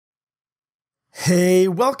Hey,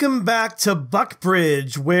 welcome back to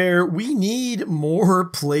Buckbridge, where we need more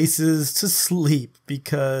places to sleep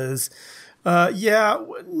because, yeah,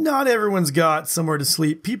 not everyone's got somewhere to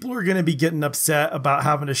sleep. People are going to be getting upset about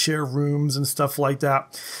having to share rooms and stuff like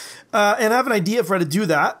that. And I have an idea for how to do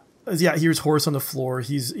that. Yeah, here's Horse on the floor.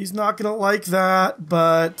 He's not going to like that,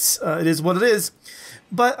 but it is what it is.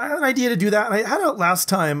 But I have an idea to do that, and I had it last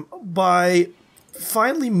time by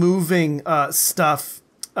finally moving stuff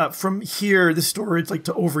from here, the storage, like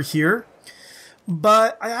to over here.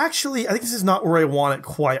 But I think this is not where I want it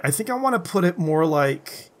quite. I think I want to put it more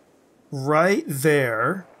like right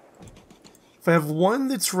there. If I have one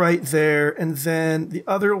that's right there, and then the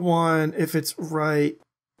other one, if it's right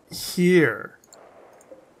here,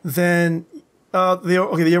 then they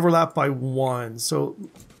overlap by one. So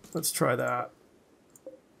let's try that.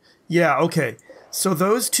 Yeah, okay. So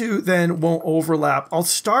those two then won't overlap. I'll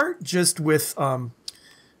start just with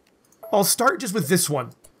this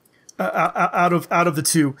one out of the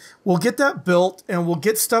two. We'll get that built and we'll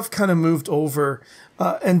get stuff kind of moved over,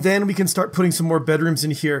 and then we can start putting some more bedrooms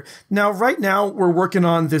in here. Now, right now we're working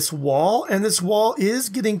on this wall, and this wall is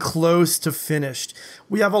getting close to finished.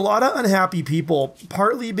 We have a lot of unhappy people,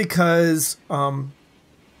 partly because of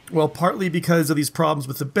these problems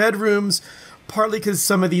with the bedrooms, partly because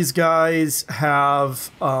some of these guys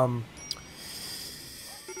have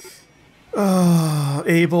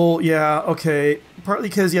Abel, yeah, okay. Partly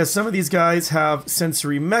because, yeah, some of these guys have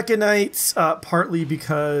sensory mechanites, partly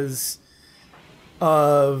because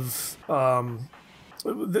of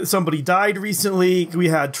somebody died recently. We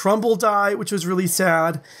had Trumbull die, which was really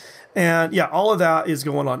sad. And yeah, all of that is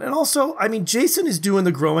going on. And also, I mean, Jason is doing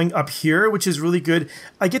the growing up here, which is really good.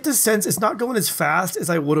 I get the sense it's not going as fast as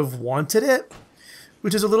I would have wanted it,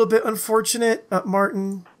 which is a little bit unfortunate,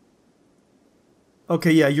 Martin.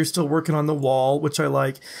 Okay, yeah, you're still working on the wall, which I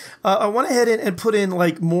like. I went ahead and put in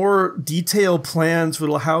like more detailed plans for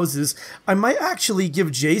little houses. I might actually give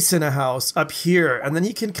Jason a house up here, and then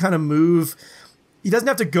he can kind of move. He doesn't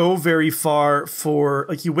have to go very far for,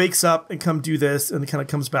 like, he wakes up and come do this, and kind of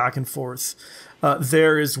comes back and forth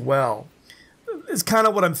there as well. It's kind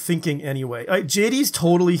of what I'm thinking anyway. JD's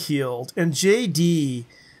totally healed, and JD,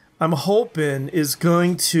 I'm hoping, is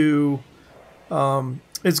going to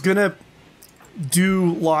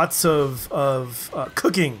do lots of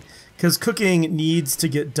cooking, because cooking needs to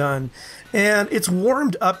get done, and it's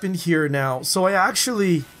warmed up in here now. So I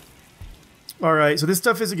actually, all right, so this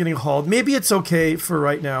stuff isn't getting hauled. Maybe it's okay for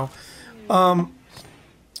right now.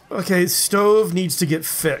 Okay, stove needs to get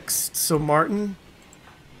fixed. So Martin,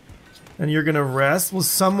 and you're gonna rest. Well,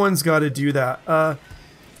 someone's got to do that.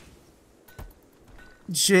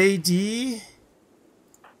 JD,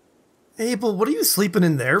 Abel, what are you sleeping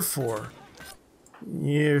in there for?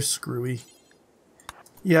 You're screwy.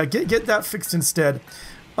 Yeah, get that fixed instead.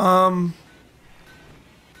 Just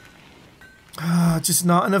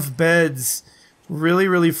not enough beds. Really,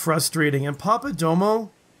 really frustrating. And Papa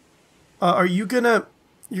Domo, you're gonna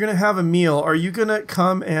have a meal. Are you gonna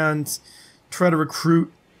come and try to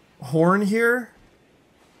recruit Horn here?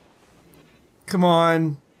 Come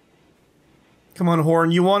on. Come on,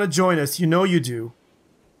 Horn. You want to join us. You know you do.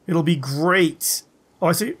 It'll be great. Oh,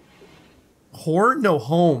 I see. Horn? No,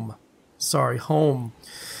 Home. Sorry, Home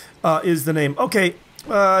is the name. Okay,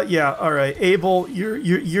 yeah, all right. Abel,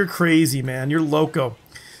 you're crazy, man. You're loco.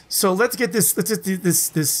 So let's get this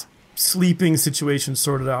sleeping situation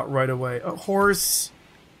sorted out right away. Horse,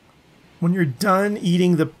 when you're done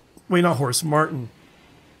eating the... Wait, not Horse, Martin.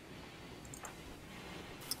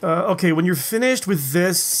 Okay, when you're finished with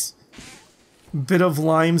this bit of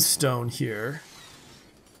limestone here...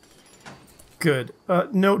 Good.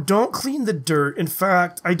 No, don't clean the dirt. In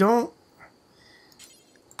fact, I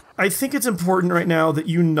think it's important right now that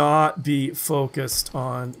you not be focused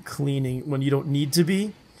on cleaning when you don't need to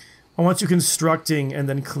be. I want you constructing and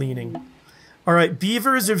then cleaning. All right,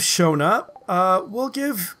 beavers have shown up. We'll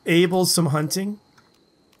give Abel some hunting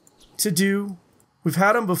to do. We've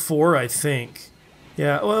had them before, I think.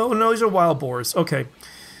 Yeah, well, no, these are wild boars. Okay.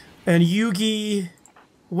 And Yugi...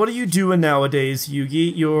 What are you doing nowadays,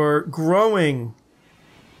 Yugi? You're growing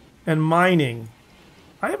and mining.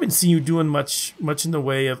 I haven't seen you doing much in the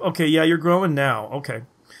way of... Okay, yeah, you're growing now. Okay.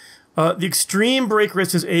 The extreme break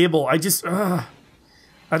risk is Abel. I just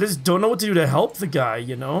don't know what to do to help the guy,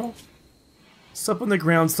 you know? Sup on the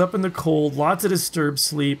ground, sup in the cold, lots of disturbed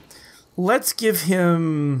sleep. Let's give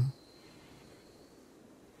him...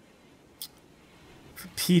 For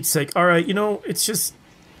Pete's sake. Alright, you know, it's just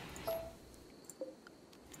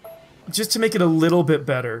to make it a little bit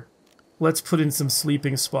better, let's put in some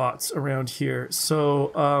sleeping spots around here.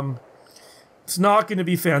 So, It's not going to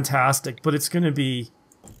be fantastic, but it's going to be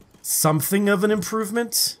something of an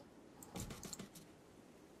improvement.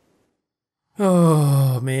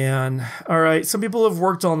 Oh, man. All right, some people have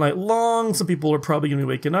worked all night long. Some people are probably going to be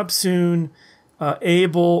waking up soon.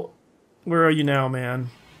 Abel, where are you now,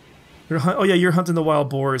 man? Oh, yeah, you're hunting the wild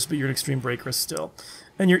boars, but you're an extreme breaker still.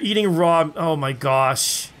 And you're eating raw... Oh, my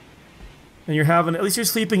gosh. And you're having... At least you're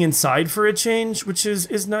sleeping inside for a change, which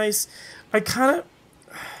is nice. I kind of...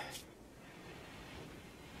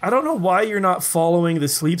 I don't know why you're not following the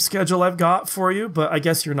sleep schedule I've got for you, but I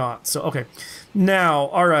guess you're not. So, okay. Now,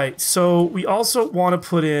 all right. So we also want to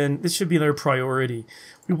put in, this should be another priority.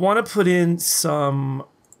 We want to put in some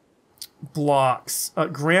blocks.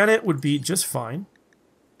 Granite would be just fine.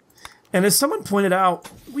 And as someone pointed out,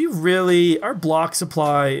 our block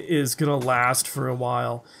supply is going to last for a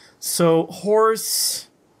while. So horse,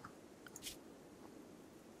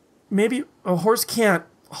 maybe a horse can't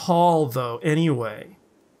haul though anyway.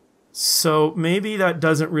 So maybe that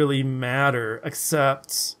doesn't really matter,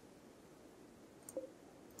 except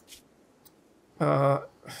some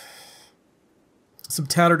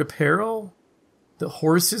tattered apparel the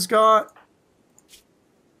horse has got.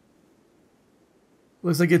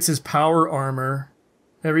 Looks like it's his power armor.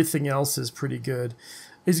 Everything else is pretty good.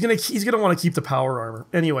 He's gonna want to keep the power armor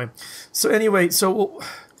anyway. So we'll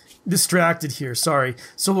distracted here. Sorry.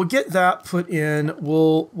 So we'll get that put in.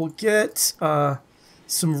 We'll get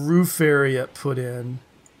some roof area put in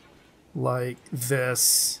like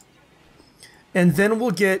this, and then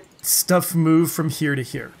we'll get stuff moved from here to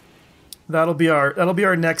here. That'll be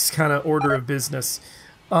our next kind of order of business.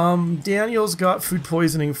 Daniel's got food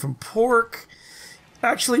poisoning from pork.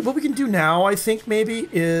 Actually, what we can do now, I think maybe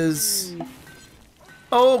is...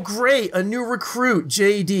 Oh, great! A new recruit,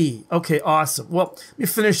 JD. Okay, awesome. Well, let me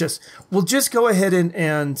finish this. We'll just go ahead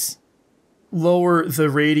and lower the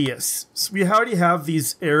radius. So we already have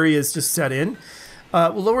these areas just set in.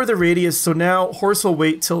 We'll lower the radius, so now Horse will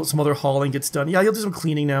wait till some other hauling gets done. Yeah, he'll do some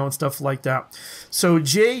cleaning now and stuff like that. So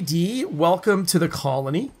JD, welcome to the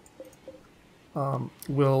colony. Not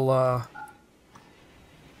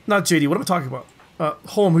JD, what am I talking about?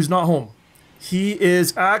 Home, who's not home. He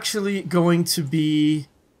is actually going to be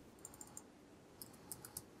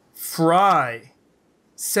Fry.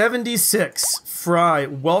 76. Fry,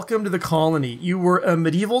 welcome to the colony. You were a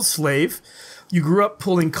medieval slave. You grew up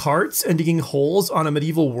pulling carts and digging holes on a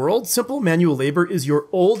medieval world. Simple manual labor is your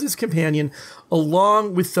oldest companion,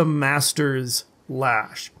 along with the master's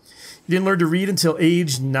lash. You didn't learn to read until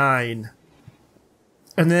age 9.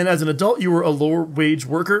 And then as an adult, you were a lower wage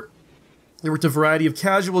worker. You worked a variety of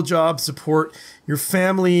casual jobs, support your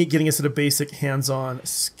family, getting us into basic hands-on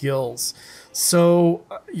skills. So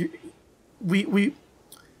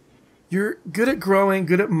you're good at growing,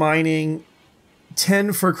 good at mining,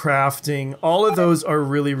 10 for crafting. All of those are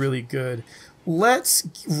really, really good. Let's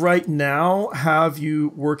right now have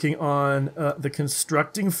you working on the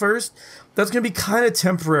constructing first. That's going to be kind of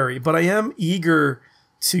temporary, but I am eager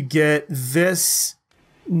to get this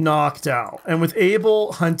knocked out. And with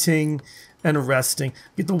Abel hunting and resting,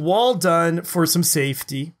 get the wall done for some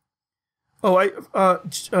safety. Oh,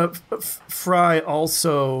 Fry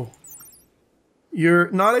also...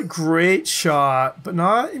 You're not a great shot, but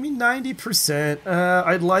not, I mean, 90%.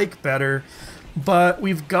 I'd like better, but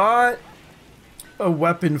we've got a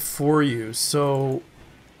weapon for you. So,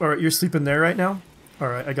 all right, you're sleeping there right now? All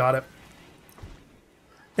right, I got it.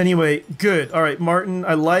 Anyway, good. All right, Martin,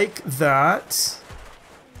 I like that.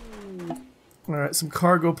 All right, some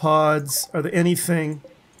cargo pods. Are there anything?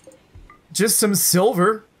 Just some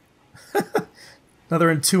silver.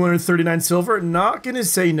 Another 239 silver. Not going to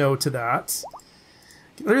say no to that.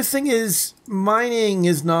 The other thing is, mining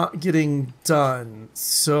is not getting done,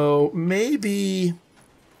 so maybe...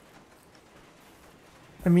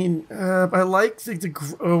 I mean, I like the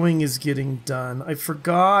growing is getting done. I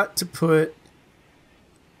forgot to put...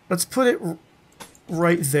 Let's put it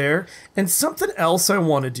right there. And something else I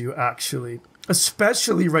want to do, actually,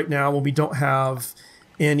 especially right now when we don't have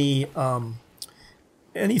any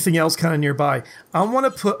anything else kind of nearby. I want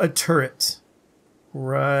to put a turret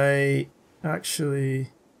right... Actually,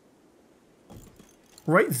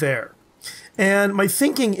 right there. And my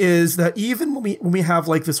thinking is that even when we have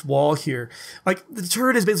like this wall here, like the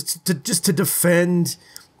turret is basically just to defend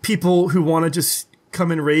people who want to just come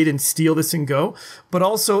and raid and steal this and go. But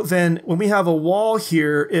also then when we have a wall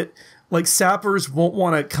here, it like sappers won't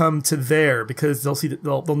want to come to there because they'll see that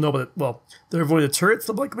they'll know about it. Well, they're avoiding the turrets.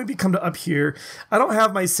 They'll like maybe come to up here. I don't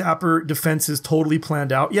have my sapper defenses totally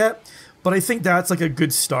planned out yet. But I think that's like a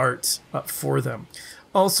good start for them.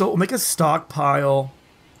 Also, we'll make a stockpile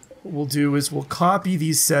what we'll do is we'll copy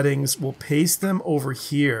these settings, we'll paste them over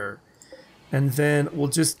here, and then we'll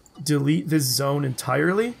just delete this zone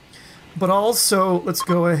entirely. But also, let's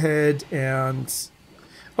go ahead and...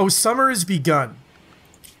 Oh, summer has begun.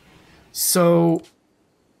 So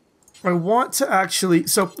I want to actually...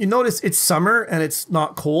 So you notice it's summer and it's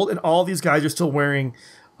not cold, and all these guys are still wearing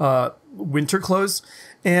winter clothes.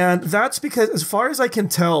 And that's because, as far as I can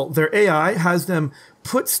tell, their AI has them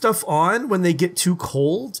put stuff on when they get too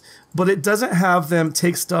cold, but it doesn't have them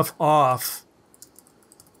take stuff off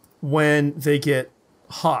when they get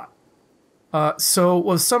hot. So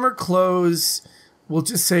with summer clothes, we'll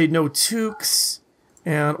just say no toques,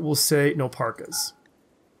 and we'll say no parkas.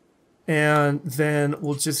 And then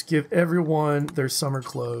we'll just give everyone their summer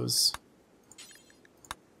clothes.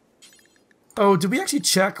 Oh, did we actually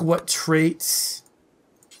check what traits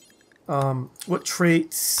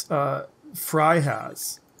Fry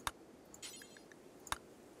has?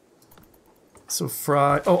 So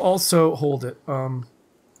Fry... Oh, also, hold it. I'm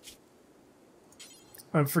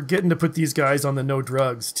forgetting to put these guys on the no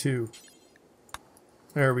drugs, too.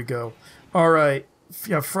 There we go. Alright.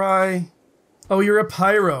 Yeah, Fry... Oh, you're a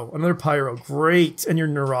pyro. Another pyro. Great. And you're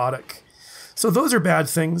neurotic. So those are bad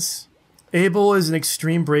things. Abel is an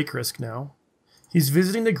extreme break risk now. He's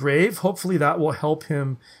visiting the grave. Hopefully that will help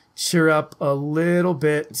him cheer up a little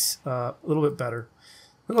bit better. A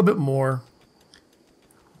little bit more.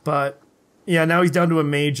 But, yeah, now he's down to a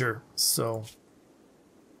major. So,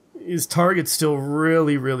 his target's still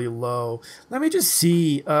really, really low. Let me just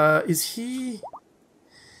see. Is he...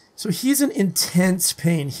 So he's in intense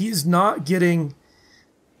pain. He's not getting...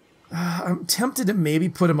 I'm tempted to maybe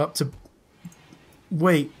put him up to...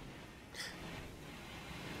 Wait.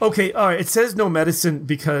 Okay, alright. It says no medicine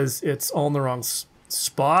because it's all in the wrong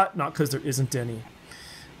spot, not because there isn't any.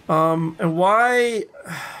 And why...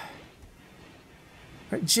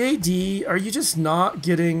 JD, are you just not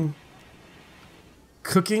getting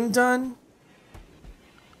cooking done?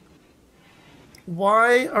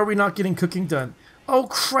 Why are we not getting cooking done? Oh,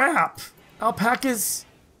 crap! Alpacas...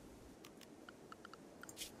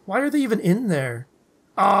 Why are they even in there?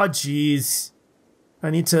 Ah, oh, jeez. I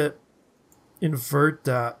need to invert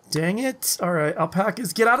that. Dang it. Alright,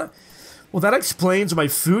 alpacas, get out of... Well, that explains why my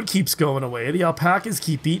food keeps going away. The alpacas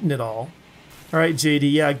keep eating it all. Alright,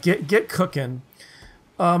 JD, yeah, get cooking.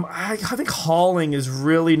 I think hauling is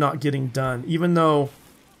really not getting done, even though...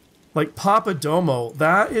 Like, Papa Domo,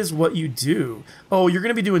 that is what you do. Oh, you're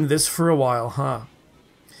going to be doing this for a while, huh?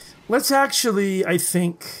 Let's actually, I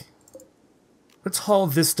think... Let's haul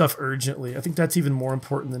this stuff urgently. I think that's even more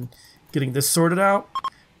important than getting this sorted out.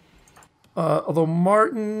 Although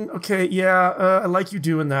Martin... Okay, yeah, I like you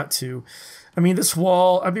doing that too. I mean, this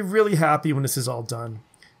wall... I'd be really happy when this is all done.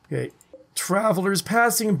 Okay, travelers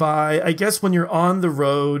passing by. I guess when you're on the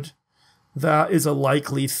road, that is a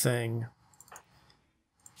likely thing.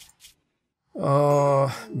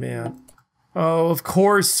 Oh, man. Oh, of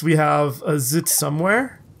course we have a zit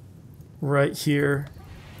somewhere. Right here.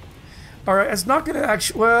 Alright, it's not gonna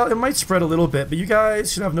actually... Well, it might spread a little bit, but you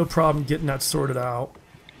guys should have no problem getting that sorted out.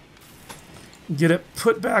 Get it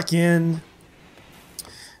put back in.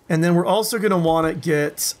 And then we're also gonna want to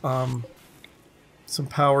get some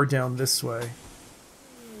power down this way.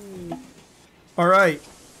 Alright.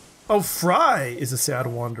 Oh, Fry is a sad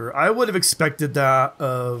wanderer. I would have expected that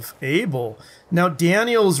of Abel. Now,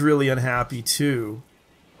 Daniel's really unhappy, too.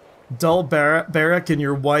 Dull Barrack and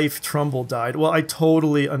your wife, Trumbull, died. Well, I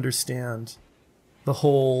totally understand the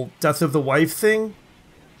whole death of the wife thing.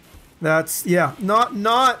 That's, yeah,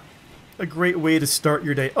 not a great way to start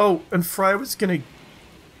your day. Oh, and Fry was gonna...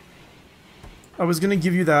 I was gonna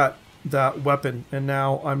give you that weapon, and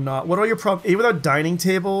now I'm not. What are your problems? A without dining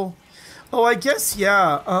table? Oh, I guess,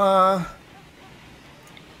 yeah.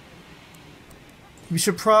 We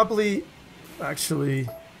should probably... Actually...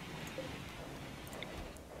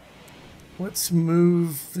 Let's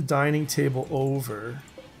move the dining table over.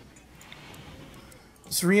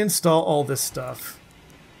 Just reinstall all this stuff.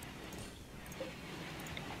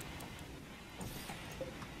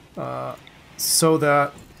 So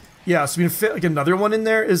that... Yeah, so we can fit like another one in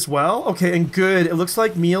there as well. Okay, and good. It looks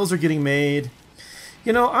like meals are getting made.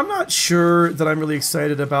 You know, I'm not sure that I'm really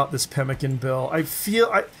excited about this pemmican bill. I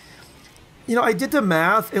feel... You know, I did the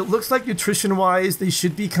math. It looks like nutrition-wise, they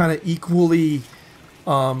should be kind of equally...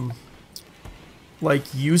 like,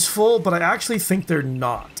 useful, but I actually think they're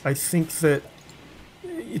not. I think that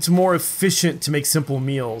it's more efficient to make simple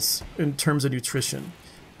meals in terms of nutrition.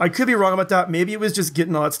 I could be wrong about that. Maybe it was just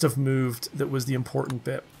getting all that stuff moved that was the important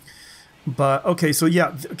bit. But, okay, so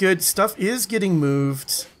yeah, good. Stuff is getting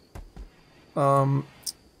moved. I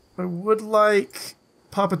would like...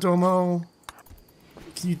 Papadomo?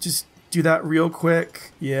 Can you just do that real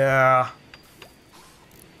quick? Yeah.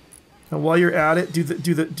 And while you're at it, do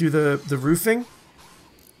the roofing.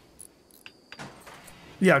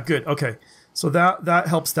 Yeah, good. Okay. So that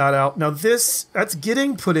helps that out. Now that's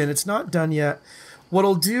getting put in. It's not done yet. What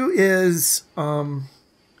I'll do is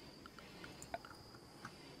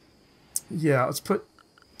yeah, let's put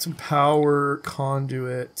some power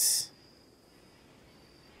conduit.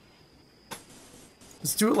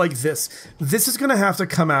 Let's do it like this. This is going to have to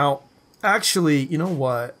come out. Actually, you know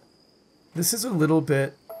what? This is a little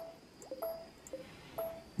bit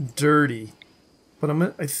dirty, but I'm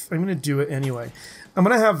gonna do it anyway. I'm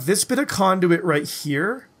gonna have this bit of conduit right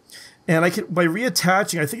here, and I can, by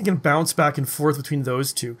reattaching, I think I can bounce back and forth between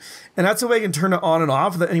those two, and that's a way I can turn it on and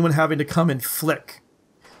off without anyone having to come and flick.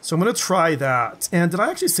 So I'm gonna try that. And did I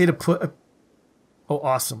actually say to put a... Oh,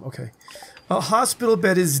 awesome. Okay. A hospital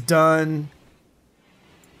bed is done.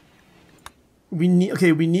 We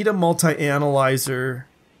need a multi-analyzer.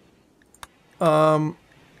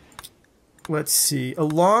 Let's see. A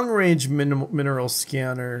long-range mineral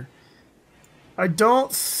scanner. I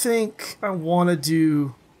don't think I want to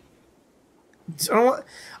do...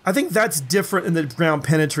 I think that's different than the ground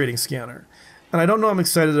penetrating scanner. And I don't know I'm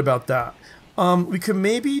excited about that. We could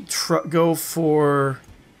maybe go for...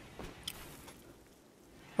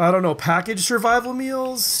 I don't know, packaged survival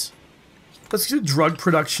meals? Let's do drug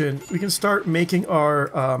production. We can start making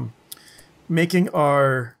our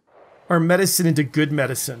medicine into good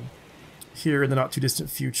medicine here in the not too distant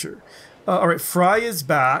future. All right, Fry is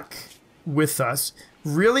back with us.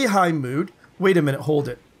 Really high mood. Wait a minute, hold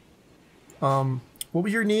it. What were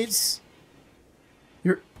your needs?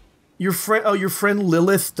 Your friend. Oh, your friend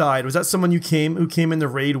Lilith died. Was that someone who came in the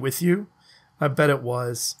raid with you? I bet it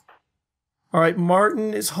was. All right,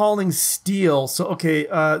 Martin is hauling steel. So, okay,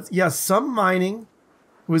 yeah, some mining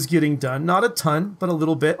was getting done. Not a ton, but a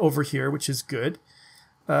little bit over here, which is good.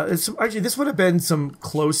 Actually, this would have been some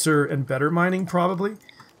closer and better mining, probably,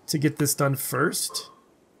 to get this done first.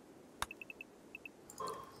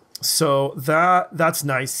 So, that's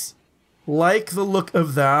nice. Like the look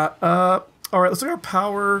of that. All right, looks like our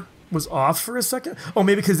power was off for a second. Oh,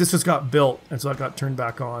 maybe because this just got built, and so it got turned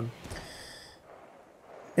back on.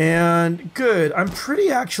 And good. I'm pretty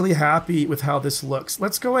actually happy with how this looks.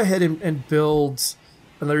 Let's go ahead and build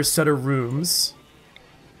another set of rooms.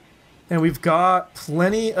 And we've got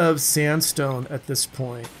plenty of sandstone at this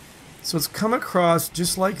point. So let's come across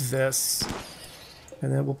just like this.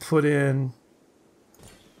 And then we'll put in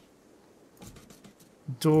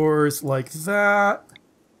doors like that.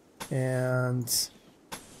 And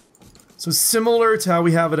so similar to how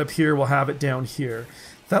we have it up here, we'll have it down here.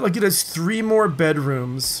 That'll get us 3 more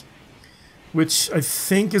bedrooms, which I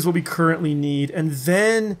think is what we currently need. And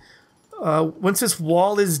then, once this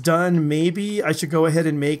wall is done, maybe I should go ahead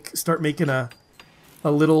and start making a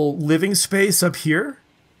little living space up here.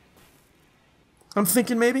 I'm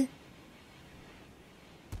thinking maybe.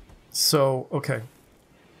 So, okay.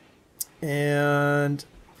 And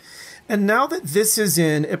now that this is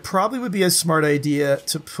in, it probably would be a smart idea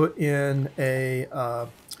to put in a...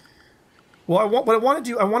 well, what I want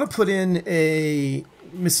to do, I want to put in a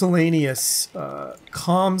miscellaneous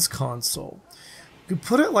comms console. You could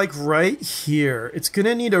put it like right here. It's going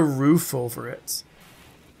to need a roof over it.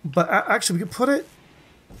 But actually, we could put it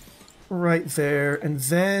right there. And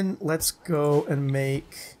then let's go and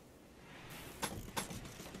make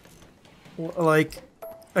like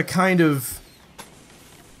a kind of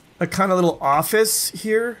little office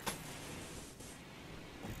here.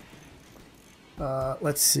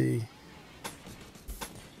 Let's see.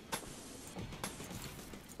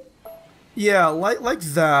 Yeah, like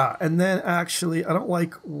that. And then actually, I don't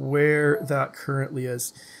like where that currently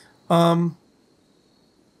is.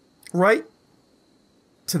 Right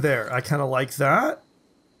to there. I kind of like that.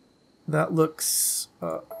 That looks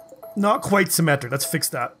not quite symmetric. Let's fix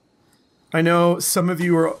that. I know some of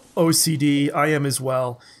you are OCD. I am as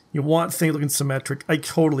well. You want things looking symmetric. I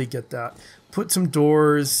totally get that. Put some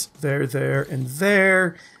doors there, and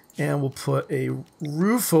there. And we'll put a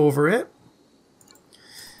roof over it.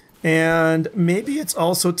 And maybe it's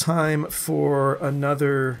also time for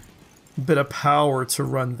another bit of power to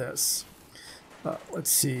run this.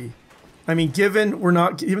 Let's see. I mean, given that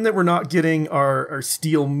we're not getting our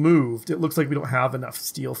steel moved, it looks like we don't have enough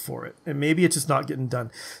steel for it. And maybe it's just not getting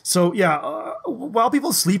done. So yeah, while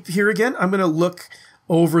people sleep here again, I'm going to look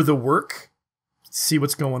over the work, see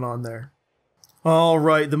what's going on there. All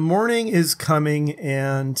right, the morning is coming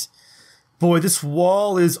and... boy, this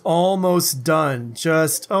wall is almost done.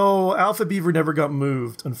 Just, oh, Alpha Beaver never got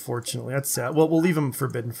moved, unfortunately. That's sad. Well, we'll leave him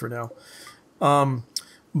forbidden for now.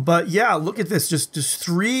 But yeah, look at this. Just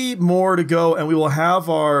 3 more to go, and we will have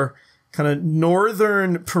our kind of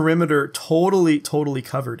northern perimeter totally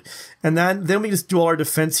covered. And then we just do all our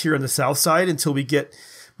defense here on the south side until we get.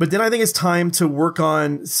 But then I think it's time to work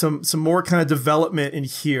on some more kind of development in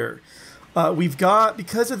here. We've got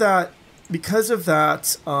because of that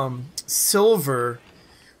silver,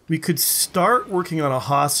 we could start working on a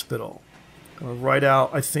hospital right out.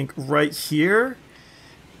 I think right here.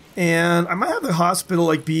 And I might have the hospital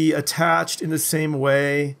like be attached in the same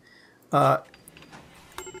way to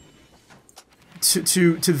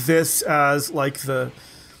this as like the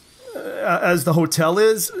hotel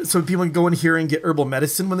is, so people can go in here and get herbal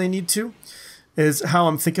medicine when they need to, is how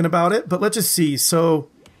I'm thinking about it. But let's just see. So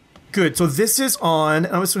good. So this is on.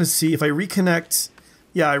 And I just want to see if I reconnect.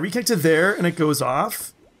 Yeah, I reconnect to there and it goes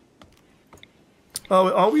off. Oh,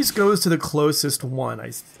 it always goes to the closest one.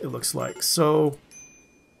 It looks like so.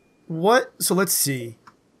 What? So let's see.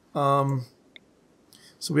 So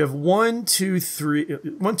we have 1, 2,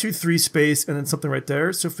 3 space, and then something right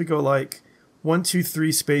there. So if we go like 1, 2,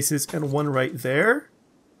 3 spaces and 1 right there,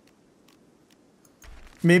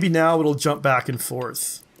 maybe now it'll jump back and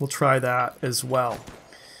forth. We'll try that as well.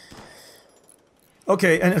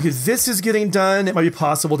 Okay, and okay, this is getting done. It might be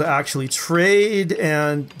possible to actually trade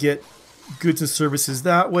and get goods and services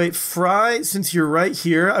that way. Fry, since you're right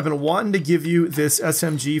here, I've been wanting to give you this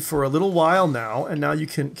SMG for a little while now, and now you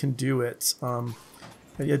can do it.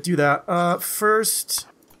 Yeah, do that. First,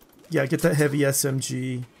 yeah, get that heavy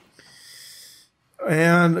SMG.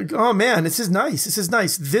 And, oh man, this is nice. This is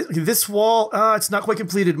nice. This wall, it's not quite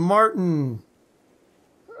completed. Martin.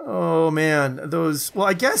 Oh man, those, well,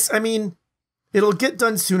 I guess, I mean, it'll get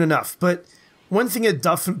done soon enough, but one thing it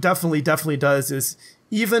definitely does is,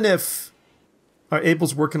 even if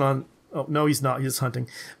Abel's working on... Oh, no, he's not. He's hunting.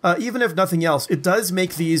 Even if nothing else, it does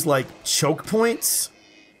make these, like, choke points.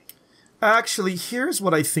 Actually, here's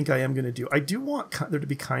what I think I am going to do. I do want there to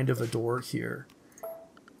be kind of a door here.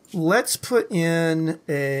 Let's put in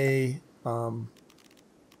a... Oh,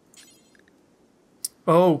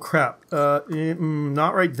 crap.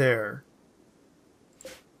 Not right there.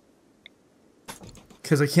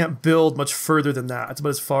 Because I can't build much further than that. That's about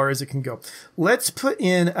as far as it can go. Let's put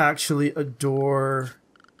in, actually, a door...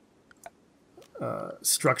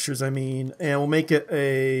 structures, I mean. And we'll make it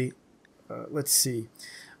a... let's see.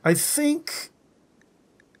 I think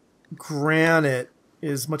granite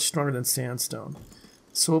is much stronger than sandstone.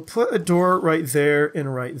 So we'll put a door right there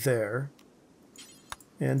and right there.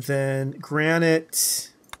 And then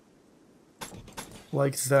granite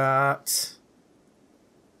like that.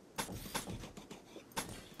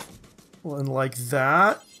 And like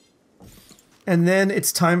that. And then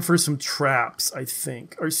it's time for some traps, I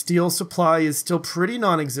think. Our steel supply is still pretty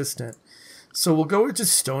non-existent. So we'll go with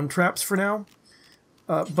just stone traps for now.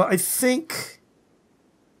 But I think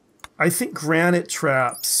granite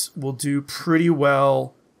traps will do pretty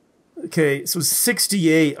well. Okay, so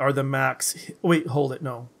 68 are the max. Wait, hold it,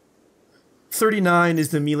 no. 39 is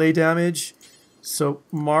the melee damage. So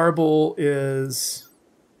marble is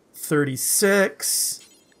 36.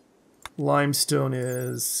 Limestone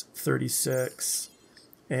is 36.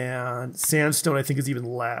 And sandstone, I think, is even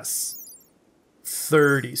less.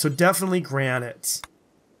 30. So definitely granite.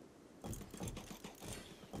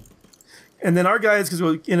 And then our guys, because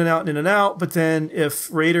we'll in and out, but then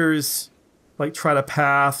if raiders like try to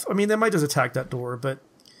path, I mean, they might just attack that door, but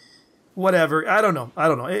whatever. I don't know.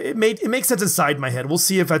 It makes sense inside my head. We'll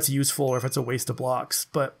see if that's useful or if it's a waste of blocks.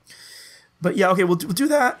 But yeah, okay, we'll do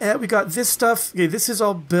that. We got this stuff. Okay, this is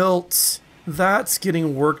all built. That's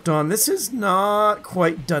getting worked on. This is not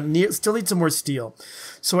quite done. Still need some more steel.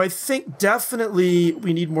 So I think definitely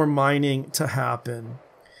we need more mining to happen.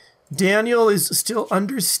 Daniel is still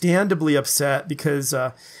understandably upset because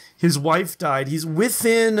his wife died. He's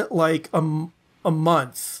within like a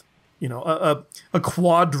month, you know, a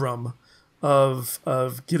quadrum of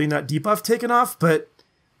getting that debuff taken off. But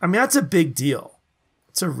I mean, that's a big deal.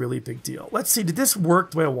 It's a really big deal. Let's see. Did this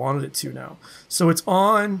work the way I wanted it to now? So it's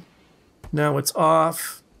on. Now it's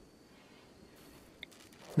off.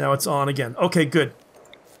 Now it's on again. Okay, good.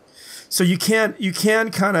 So you can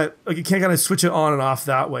kind of switch it on and off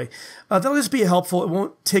that way. That'll just be helpful. It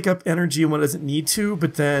won't take up energy when it doesn't need to,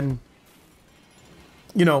 but then,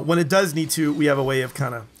 you know, when it does need to, we have a way of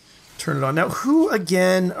kind of turn it on. Now, who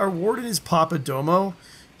again? Our warden is Papa Domo.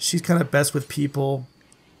 She's kind of best with people.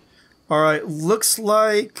 All right, looks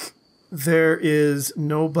like there is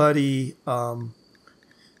nobody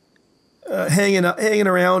hanging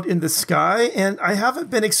around in the sky, and I haven't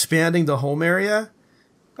been expanding the home area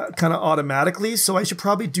kind of automatically, so I should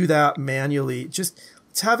probably do that manually. Just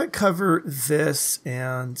let's have it cover this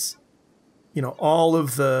and, you know, all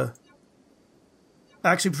of the...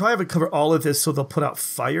 Actually, probably have it cover all of this so they'll put out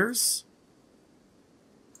fires.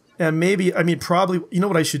 And maybe, I mean, probably, you know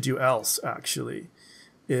what I should do else, actually,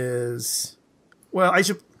 is... Well, I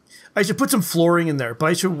should put some flooring in there, but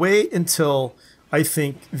I should wait until I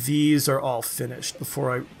think these are all finished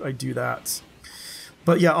before I do that.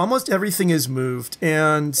 But yeah, almost everything is moved,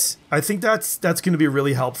 and I think that's going to be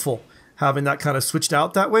really helpful, having that kind of switched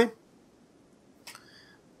out that way.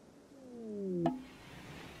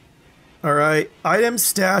 All right, item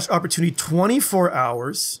stash opportunity 24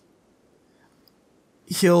 hours.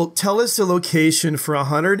 He'll tell us the location for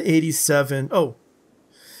 187. Oh,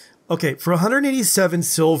 okay, for 187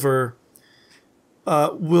 silver,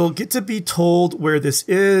 we'll get to be told where this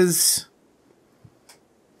is.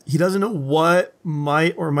 He doesn't know what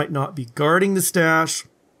might or might not be guarding the stash.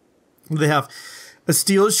 They have a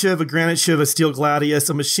steel shiv, a granite shiv, a steel gladius,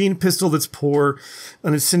 a machine pistol that's poor,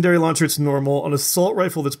 an incendiary launcher that's normal, an assault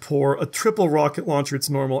rifle that's poor, a triple rocket launcher that's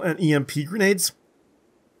normal, and EMP grenades.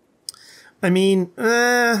 I mean,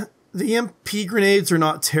 the EMP grenades are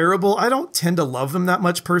not terrible. I don't tend to love them that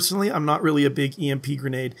much personally. I'm not really a big EMP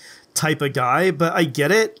grenade type of guy, but I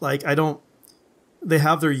get it. Like, they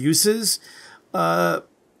have their uses.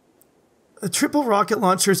 The triple rocket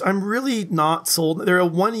launchers, I'm really not sold. They're a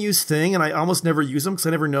one-use thing, and I almost never use them because I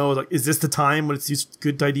never know, like, is this the time when it's a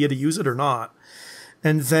good idea to use it or not?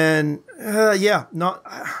 And then, yeah, not.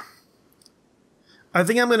 I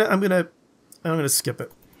think I'm gonna skip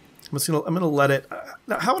it. I'm gonna let it.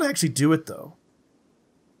 Now, how would I actually do it though?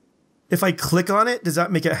 If I click on it, does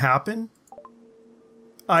that make it happen?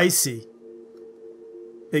 I see.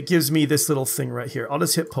 It gives me this little thing right here. I'll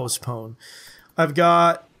just hit postpone. I've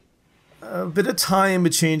got a bit of time to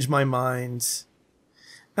change my mind.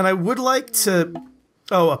 And I would like to...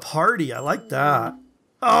 Oh, a party. I like that.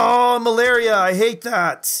 Oh, malaria. I hate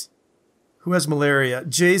that. Who has malaria?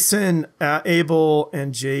 Jason, Abel,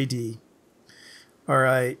 and JD. All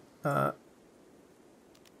right.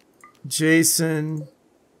 Jason,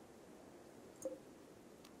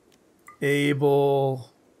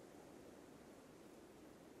 Abel,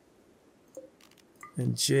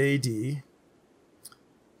 and JD.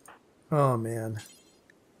 Oh, man.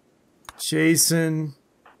 Jason,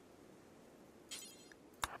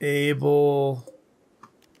 Abel,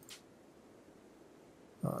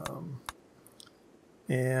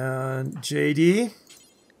 and JD.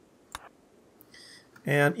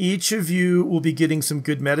 And each of you will be getting some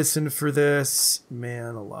good medicine for this.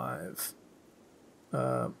 Man alive.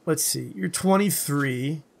 Let's see. You're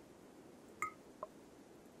 23.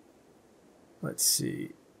 Let's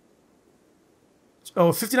see.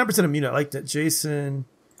 Oh, 59% immune. I like that. Jason,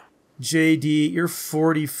 JD, you're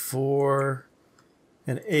 44.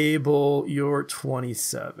 And Abel, you're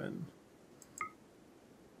 27.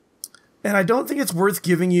 And I don't think it's worth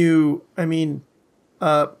giving you... I mean,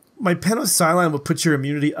 my penicillin would put your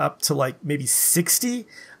immunity up to like maybe 60.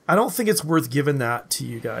 I don't think it's worth giving that to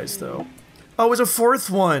you guys, though. Oh, it was a fourth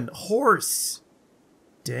one. Horse.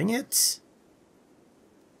 Dang it.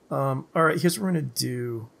 All right, here's what we're going to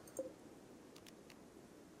do.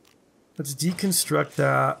 Let's deconstruct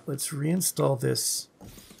that. Let's reinstall this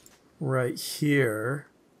right here.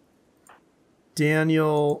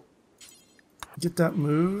 Daniel, get that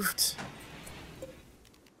moved.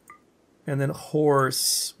 And then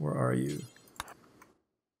horse, where are you?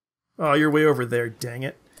 Oh, you're way over there, dang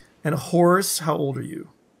it. And horse, how old are you?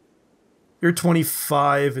 You're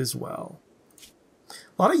 25 as well.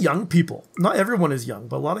 A lot of young people. Not everyone is young,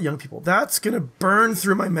 but a lot of young people. That's going to burn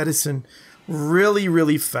through my medicine really,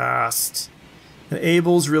 really fast. And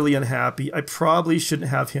Abel's really unhappy. I probably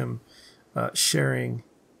shouldn't have him sharing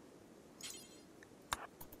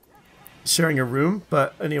a room.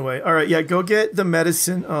 But anyway, all right, yeah, go get the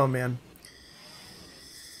medicine. Oh, man.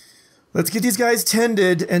 Let's get these guys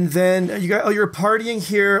tended, and then you got. Oh, you're partying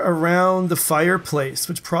here around the fireplace,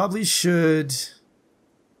 which probably should.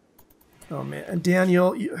 Oh man, and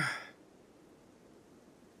Daniel, you...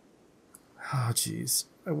 Oh jeez,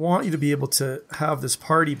 I want you to be able to have this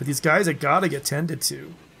party, but these guys have got to get tended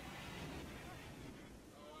to.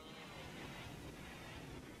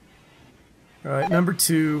 All right, number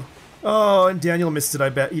 2. Oh, and Daniel missed it. I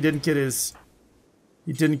bet he didn't get his.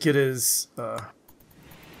 He didn't get his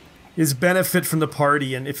benefit from the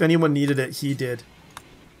party, and if anyone needed it, he did.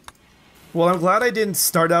 Well, I'm glad I didn't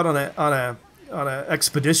start out on a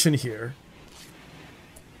expedition here.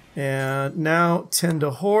 And now tend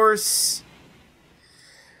a horse.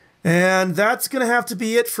 And that's gonna have to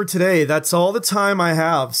be it for today. That's all the time I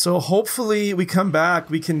have. So hopefully we come back,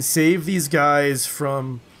 we can save these guys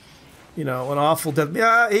from you know, an awful death.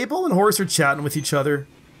 Yeah, Abel and Horse are chatting with each other.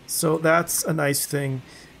 So that's a nice thing.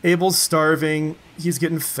 Abel's starving. He's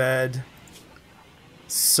getting fed.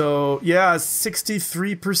 So, yeah,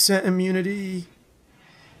 63% immunity.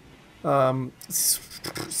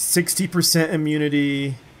 60%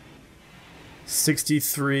 immunity.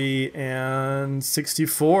 63 and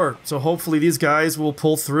 64. So hopefully these guys will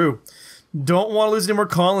pull through. Don't want to lose any more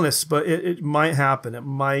colonists, but it might happen. It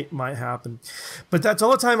might happen. But that's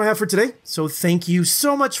all the time I have for today. So thank you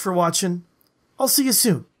so much for watching. I'll see you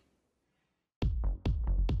soon.